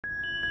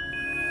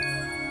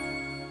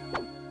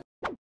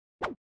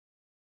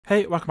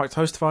Hey, welcome back to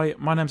HostiFi.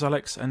 My name's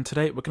Alex, and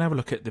today we're going to have a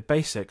look at the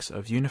basics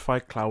of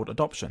UniFi cloud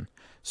adoption.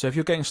 So if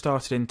you're getting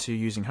started into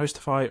using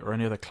HostiFi or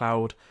any other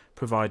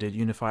cloud-provided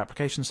UniFi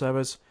application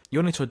servers,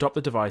 you'll need to adopt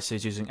the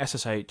devices using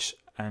SSH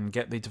and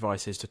get the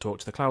devices to talk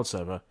to the cloud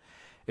server.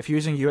 If you're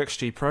using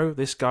UXG Pro,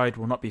 this guide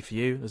will not be for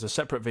you. There's a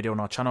separate video on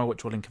our channel,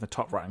 which we'll link in the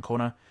top right-hand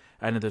corner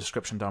and in the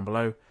description down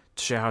below,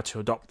 to show how to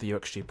adopt the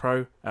UXG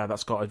Pro.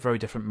 That's got a very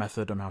different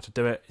method on how to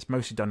do it. It's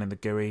mostly done in the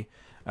GUI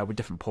with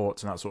different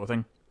ports and that sort of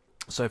thing.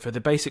 So for the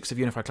basics of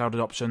UniFi Cloud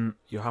adoption,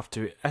 you'll have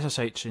to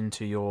SSH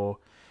into your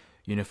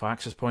UniFi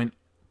access point,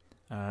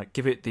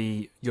 give it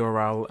the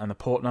URL and the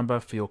port number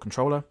for your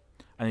controller,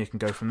 and you can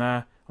go from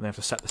there, and then you have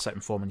to set the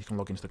setting form and you can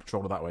log into the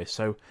controller that way.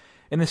 So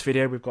in this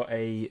video, we've got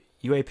a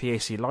UAP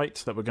AC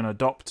Lite that we're going to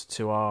adopt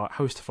to our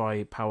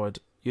HostiFi powered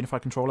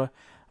UniFi controller,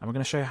 and we're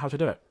going to show you how to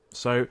do it.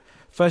 So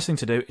first thing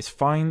to do is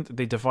find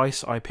the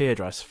device IP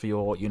address for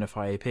your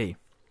UniFi AP.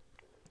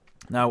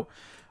 Now,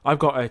 I've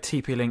got a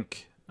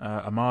TP-Link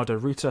Armada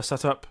router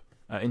set up,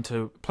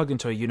 plugged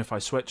into a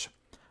UniFi switch,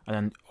 and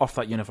then off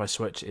that UniFi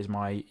switch is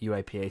my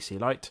UAP AC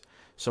Lite.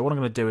 So what I'm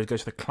going to do is go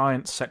to the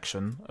client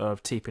section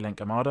of TP-Link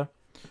Armada.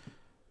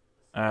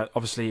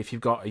 Obviously, if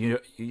you've got a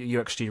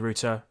UXG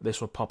router,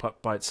 this will pop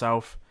up by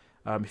itself.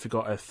 If you've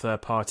got a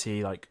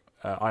third-party like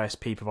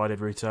ISP provided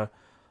router,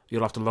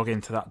 you'll have to log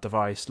into that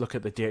device, look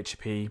at the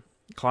DHCP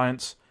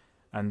clients,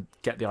 and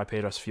get the IP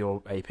address for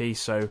your AP.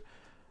 So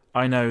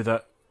I know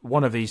that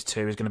one of these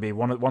two is going to be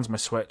one's my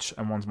switch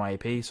and one's my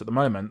AP. So at the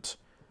moment,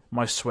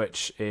 my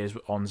switch is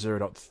on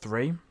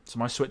 0.3. So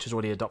my switch is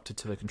already adopted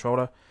to the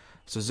controller.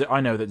 So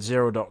I know that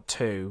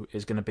 0.2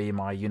 is going to be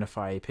my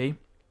UniFi AP.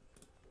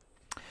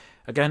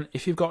 Again,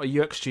 if you've got a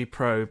UXG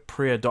Pro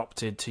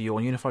pre-adopted to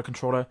your UniFi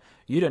controller,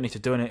 you don't need to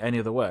do any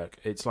of the work.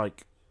 It's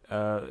like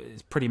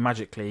it's pretty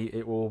magically,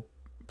 it will,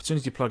 as soon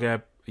as you plug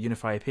a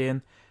UniFi AP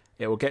in,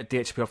 it will get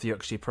DHCP off the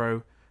UXG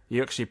Pro. The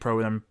UXG Pro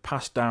will then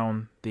pass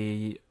down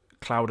the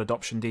cloud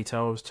adoption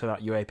details to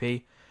that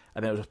UAP,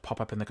 and then it'll just pop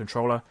up in the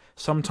controller.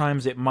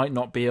 Sometimes it might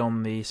not be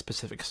on the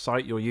specific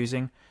site you're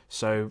using,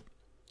 so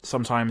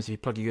sometimes if you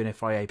plug a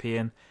UniFi AP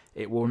in,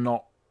 it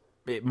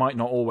might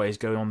not always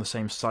go on the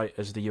same site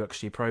as the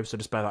UXG Pro, so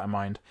just bear that in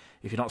mind.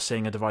 If you're not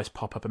seeing a device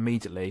pop up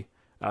immediately,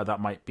 that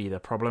might be the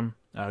problem.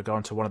 Go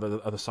onto one of the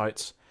other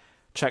sites,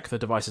 check the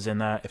device is in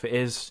there. If it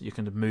is, you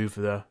can move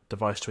the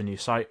device to a new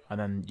site, and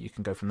then you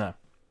can go from there.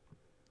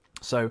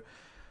 So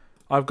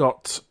I've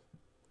got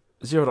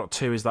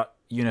 0.2 is that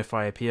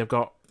UniFi AP I've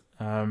got.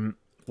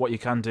 What you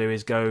can do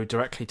is go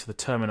directly to the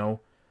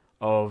terminal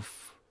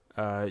of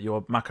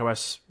your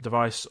macOS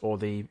device or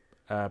the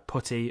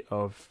PuTTY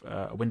of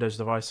a Windows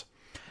device.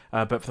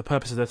 But for the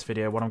purpose of this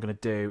video, what I'm going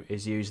to do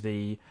is use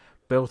the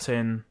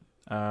built-in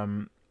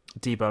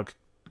debug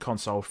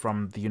console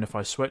from the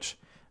UniFi switch.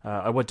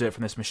 I would do it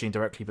from this machine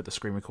directly, but the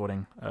screen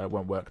recording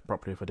won't work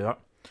properly if I do that.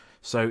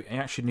 So you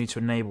actually need to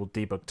enable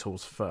debug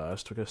tools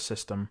first. We go to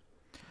System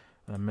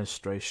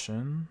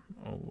Administration,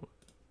 or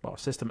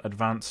System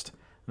Advanced,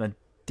 and then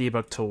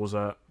debug tools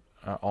are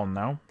on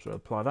now, so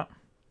apply that.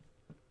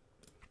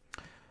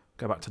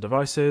 Go back to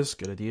devices,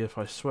 go to the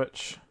UniFi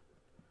switch.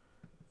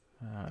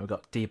 We've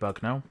got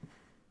debug now.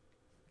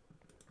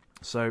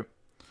 So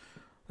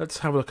let's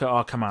have a look at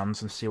our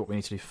commands and see what we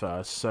need to do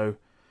first. So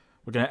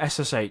we're going to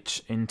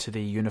SSH into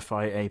the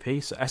UniFi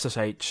AP. So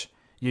SSH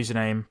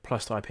username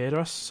plus the IP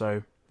address.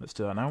 So let's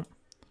do that now.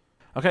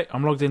 Okay,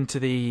 I'm logged into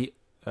the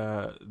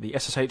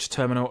SSH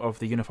terminal of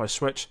the UniFi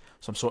switch.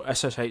 So I'm sort of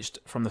SSH'd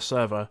from the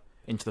server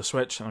into the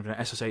switch, and I'm going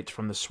to SSH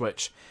from the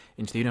switch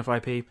into the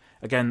UniFi IP.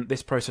 Again,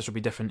 this process will be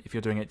different if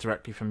you're doing it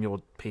directly from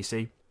your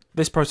PC.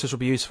 This process will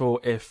be useful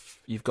if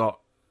you've got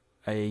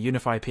a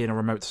UniFi IP in a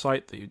remote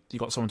site that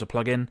you've got someone to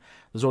plug in.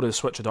 There's already a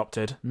switch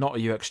adopted, not a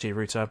UXG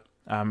router,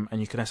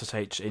 and you can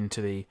SSH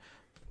into the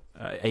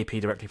AP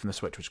directly from the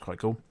switch, which is quite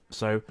cool.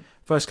 So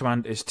first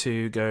command is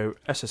to go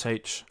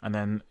SSH and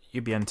then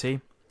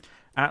UBNT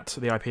at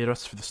the IP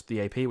address for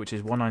the AP, which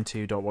is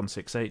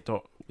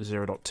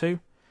 192.168.0.2.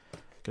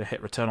 Going to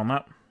hit return on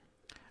that,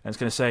 and it's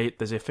going to say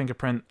there's a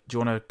fingerprint. Do you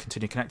want to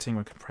continue connecting?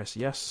 We can press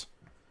yes.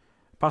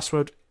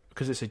 Password,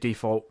 because it's a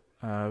default,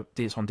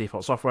 it's on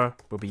default software,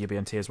 will be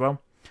UBNT as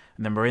well.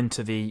 And then we're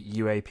into the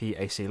UAP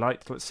AC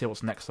Lite. Let's see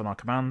what's next on our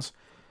commands.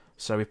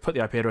 So we've put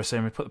the IP address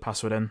in, we've put the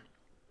password in,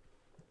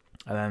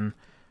 and then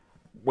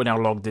we're now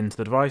logged into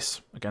the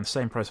device. Again,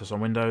 same process on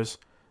Windows.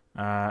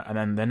 And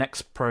then the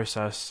next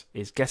process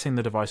is getting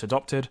the device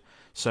adopted.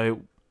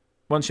 So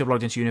once you've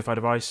logged into your UniFi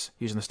device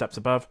using the steps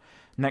above,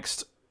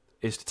 next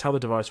is to tell the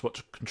device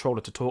what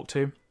controller to talk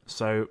to.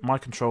 So my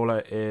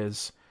controller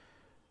is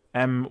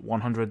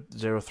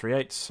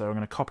M100038, so I'm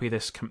going to copy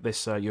this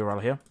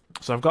URL here.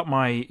 So I've got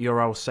my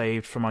URL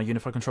saved from my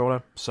UniFi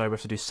controller. So we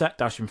have to do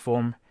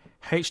set-inform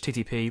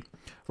HTTP.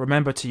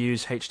 Remember to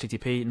use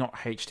HTTP, not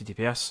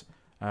HTTPS,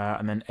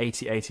 and then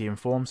 8080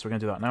 inform. So we're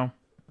going to do that now.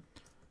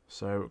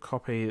 So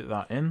copy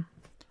that in. I'm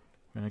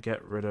going to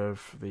get rid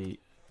of the,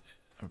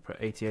 I'll put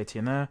 8080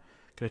 in there.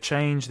 Going to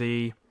change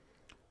the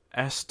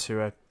S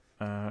to a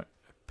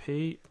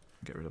P,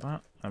 Get rid of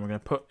that. And we're going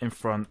to put in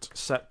front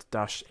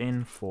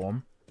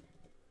set-in-form.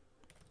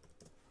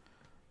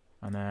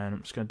 And then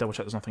I'm just going to double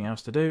check there's nothing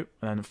else to do.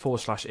 And then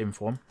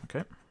 /inform.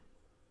 Okay.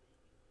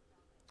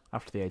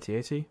 After the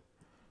 8080.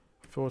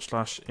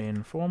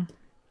 /inform.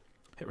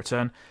 Hit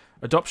return.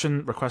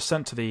 Adoption request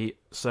sent to the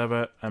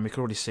server. And we can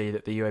already see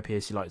that the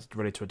UAP-AC Lite is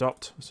ready to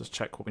adopt. Let's just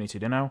check what we need to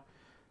do now.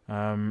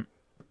 And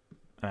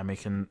we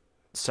can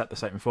set the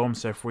state inform.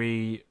 So if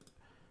we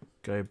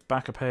go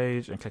back a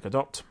page and click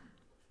adopt.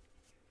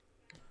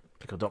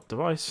 Click adopt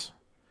device.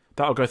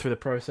 That'll go through the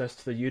process.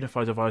 The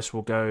UniFi device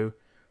will go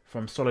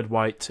from solid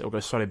white, it'll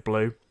go solid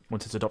blue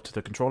once it's adopted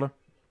the controller.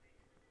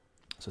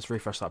 So let's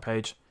refresh that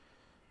page.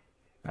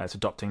 It's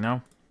adopting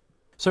now.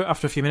 So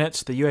after a few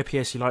minutes, the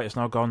UAP-AC Lite has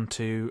now gone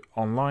to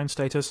online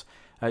status.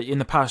 In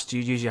the past,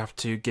 you'd usually have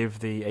to give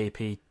the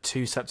AP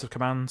 2 sets of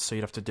commands, so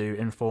you'd have to do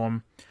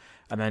inform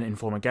and then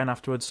inform again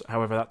afterwards.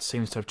 However, that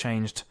seems to have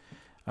changed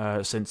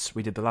since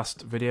we did the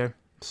last video,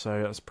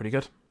 so that's pretty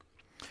good.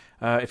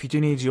 If you do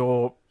need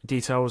your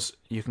details,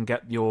 you can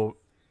get your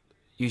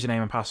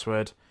username and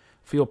password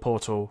for your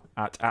portal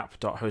at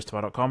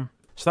app.hostify.com.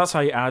 So that's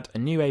how you add a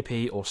new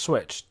AP or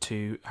switch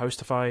to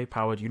HostiFi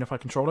powered UniFi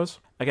controllers.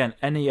 Again,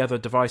 any other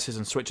devices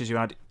and switches you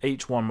add,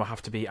 each one will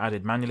have to be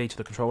added manually to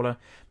the controller.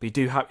 But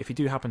if you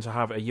do happen to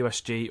have a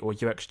USG or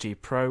UXG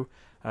Pro,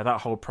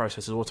 that whole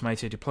process is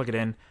automated. You plug it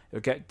in,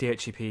 it'll get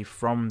DHCP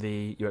from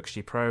the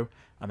UXG Pro,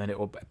 and then it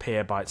will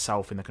appear by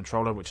itself in the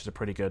controller, which is a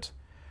pretty good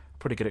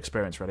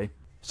experience, really.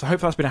 So I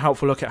hope that's been a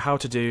helpful look at how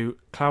to do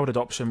cloud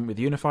adoption with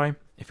UniFi.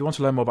 If you want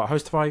to learn more about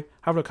HostiFi,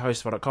 have a look at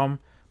HostiFi.com.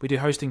 We do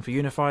hosting for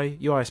UniFi,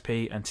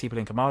 UISP, and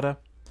TP-Link Armada.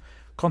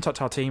 Contact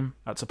our team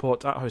at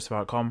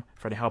support@hostify.com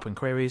for any help and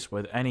queries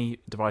with any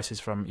devices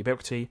from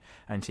Ubiquiti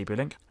and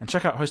TP-Link. And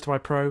check out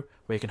HostiFi Pro,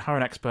 where you can hire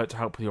an expert to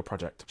help with your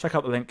project. Check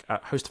out the link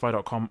at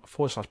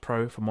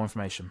hostify.com/pro for more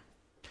information.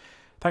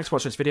 Thanks for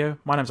watching this video.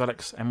 My name's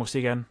Alex, and we'll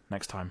see you again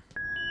next time.